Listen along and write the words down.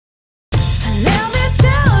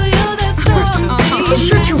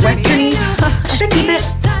Keep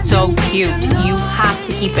it. So cute. You have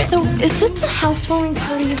to keep it. So, is this the housewarming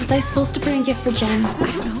party? Was I supposed to bring a gift for Jen?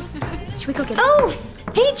 I don't know. Should we go get it? Oh,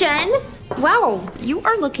 hey, Jen. Wow, you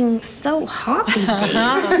are looking so hot these days.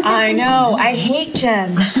 I know. I hate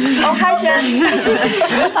Jen. Oh, hi,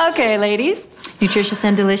 Jen. Okay, ladies. Nutritious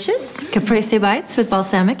and delicious. Caprese bites with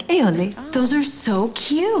balsamic aioli. Those are so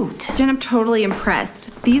cute. Jen, I'm totally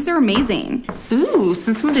impressed. These are amazing. Ooh,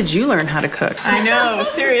 since when did you learn how to cook? I know,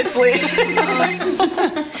 seriously.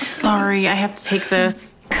 Sorry, I have to take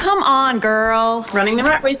this. Come on, girl. Running the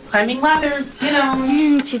rat race, climbing ladders, you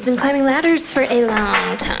know. She's been climbing ladders for a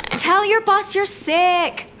long time. Tell your boss you're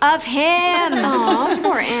sick of him. Aw,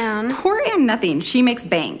 poor Anne. Poor Anne nothing. She makes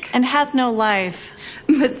bank. And has no life.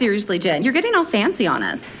 But seriously, Jen, you're getting all fancy on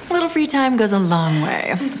us. A little free time goes a long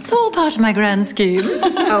way. It's all part of my grand scheme.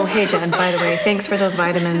 Oh, hey, Jen, by the way, thanks for those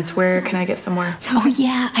vitamins. Where can I get some more? Oh,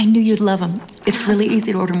 yeah, I knew you'd love them. It's really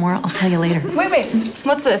easy to order more. I'll tell you later. Wait.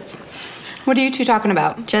 What's this? What are you two talking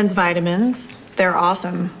about? Jen's vitamins. They're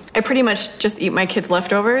awesome. I pretty much just eat my kids'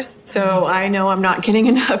 leftovers, so I know I'm not getting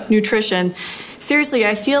enough nutrition. Seriously,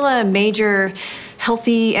 I feel a major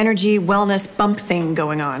healthy energy wellness bump thing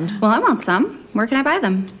going on. Well, I want some. Where can I buy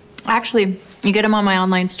them? Actually, you get them on my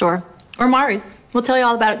online store. Or Mari's. We'll tell you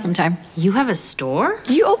all about it sometime. You have a store?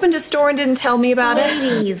 You opened a store and didn't tell me about it?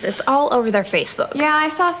 Please, it's all over their Facebook. Yeah, I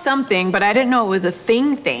saw something, but I didn't know it was a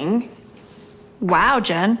thing. Wow,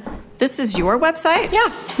 Jen. This is your website?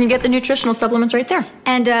 Yeah, you get the nutritional supplements right there.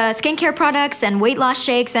 And skincare products and weight loss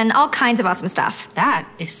shakes and all kinds of awesome stuff. That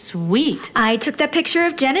is sweet. I took that picture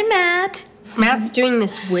of Jen and Matt. Matt's doing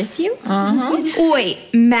this with you?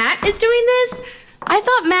 Wait, Matt is doing this? I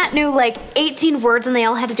thought Matt knew like 18 words and they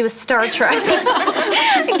all had to do with Star Trek.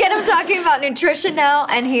 Get him talking about nutrition now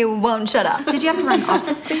and he won't shut up. Did you have to run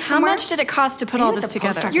office space How somewhere? much did it cost to put all this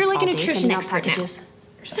together? You're like a nutrition expert now.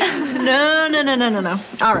 No.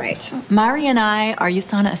 All right. Mari and I are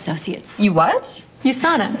USANA associates. You what?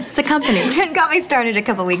 USANA. It's a company. Jen got me started a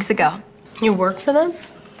couple weeks ago. You work for them?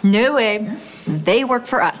 No way. They work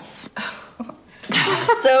for us.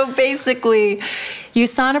 So basically,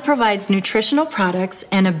 USANA provides nutritional products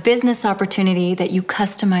and a business opportunity that you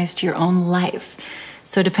customize to your own life.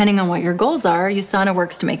 So depending on what your goals are, USANA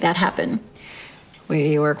works to make that happen.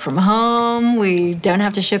 We work from home, we don't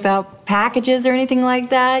have to ship out packages or anything like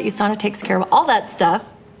that. USANA takes care of all that stuff.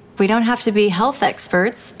 We don't have to be health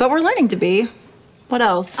experts, but we're learning to be. What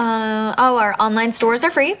else? Our online stores are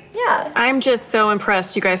free. Yeah. I'm just so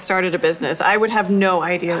impressed you guys started a business. I would have no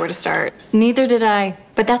idea where to start. Neither did I,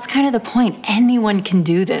 but that's kind of the point. Anyone can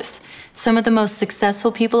do this. Some of the most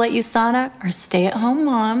successful people at USANA are stay-at-home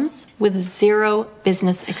moms with zero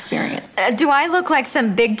business experience. Do I look like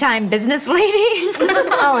some big-time business lady?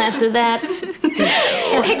 I'll answer that.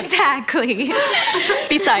 Exactly.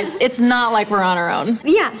 Besides, it's not like we're on our own.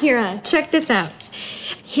 Yeah, here, check this out.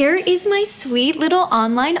 Here is my sweet little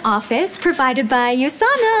online office provided by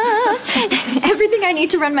USANA. Everything I need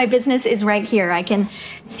to run my business is right here. I can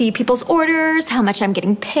see people's orders, how much I'm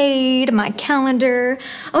getting paid, my calendar.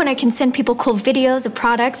 Oh, and I can send people cool videos of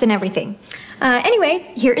products and everything. Anyway,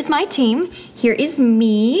 here is my team. Here is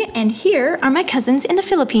me, and here are my cousins in the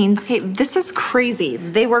Philippines. Okay, this is crazy.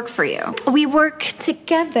 They work for you. We work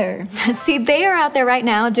together. See, they are out there right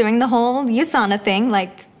now doing the whole USANA thing,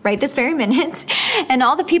 like right this very minute. And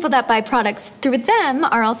all the people that buy products through them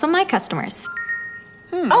are also my customers.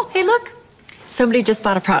 Oh, hey, look. Somebody just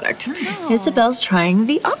bought a product. Isabel's trying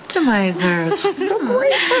the optimizers. So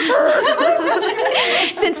great for her.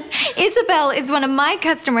 Since Isabel is one of my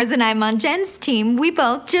customers and I'm on Jen's team, we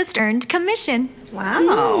both just earned commission.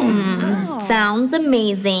 Wow. Sounds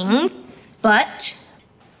amazing. But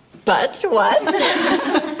But what?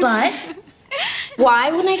 But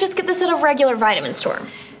why wouldn't I just get this at a regular vitamin store?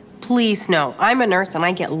 Please, no. I'm a nurse and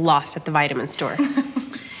I get lost at the vitamin store.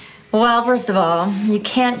 Well, first of all, you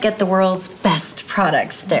can't get the world's best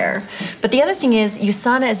products there. But the other thing is,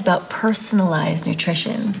 USANA is about personalized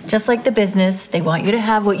nutrition. Just like the business, they want you to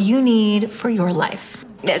have what you need for your life.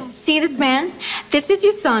 See this man? This is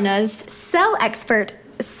USANA's cell expert,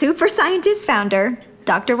 super scientist founder,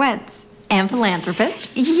 Dr. Wentz. And philanthropist.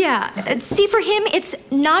 Yeah. See, for him, it's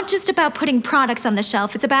not just about putting products on the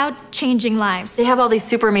shelf. It's about changing lives. They have all these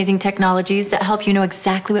super amazing technologies that help you know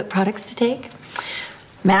exactly what products to take.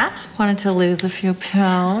 Matt wanted to lose a few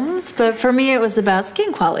pounds, but for me, it was about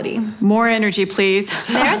skin quality. More energy, please.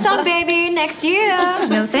 Marathon, baby, next year.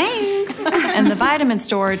 No thanks. And the vitamin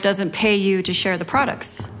store doesn't pay you to share the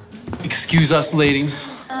products. Excuse us, ladies.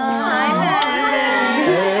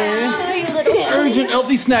 Urgent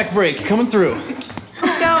healthy snack break coming through.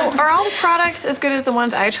 So, are all the products as good as the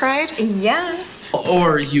ones I tried? Yeah.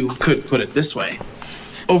 Or you could put it this way.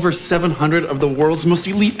 Over 700 of the world's most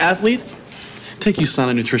elite athletes take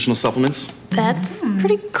USANA nutritional supplements. That's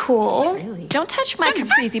pretty cool. Don't touch my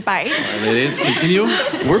caprese bites. Ladies, continue.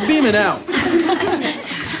 We're beaming out.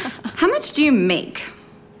 How much do you make?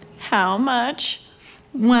 How much?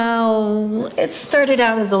 Well, it started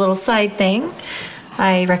out as a little side thing.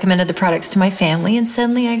 I recommended the products to my family, and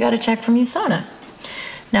suddenly I got a check from USANA.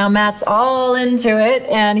 Now Matt's all into it,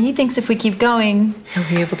 and he thinks if we keep going, he'll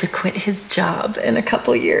be able to quit his job in a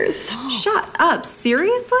couple years. Shut up,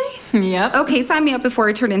 seriously? Yep. Okay, sign me up before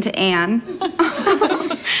I turn into Anne.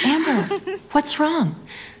 Amber, what's wrong?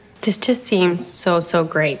 This just seems so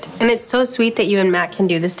great. And it's so sweet that you and Matt can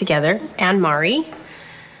do this together, and Mari.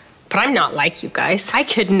 But I'm not like you guys. I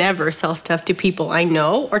could never sell stuff to people I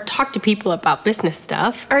know or talk to people about business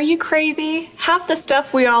stuff. Are you crazy? Half the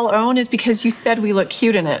stuff we all own is because you said we look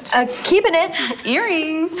cute in it. Keeping it.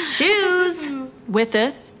 Earrings. Shoes. With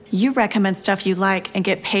this, you recommend stuff you like and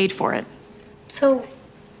get paid for it. So,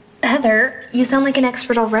 Heather, you sound like an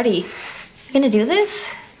expert already. You gonna do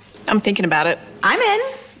this? I'm thinking about it. I'm in.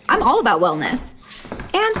 I'm all about wellness.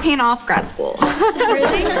 And paying off grad school.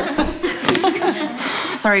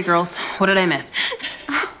 Sorry, girls. What did I miss?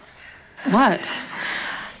 What?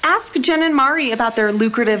 Ask Jen and Mari about their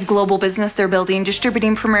lucrative global business they're building,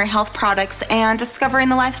 distributing premier health products, and discovering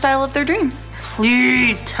the lifestyle of their dreams.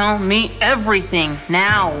 Please tell me everything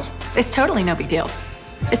now. It's totally no big deal.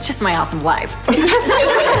 It's just my awesome life. Let's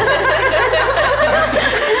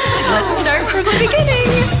start from the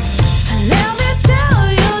beginning.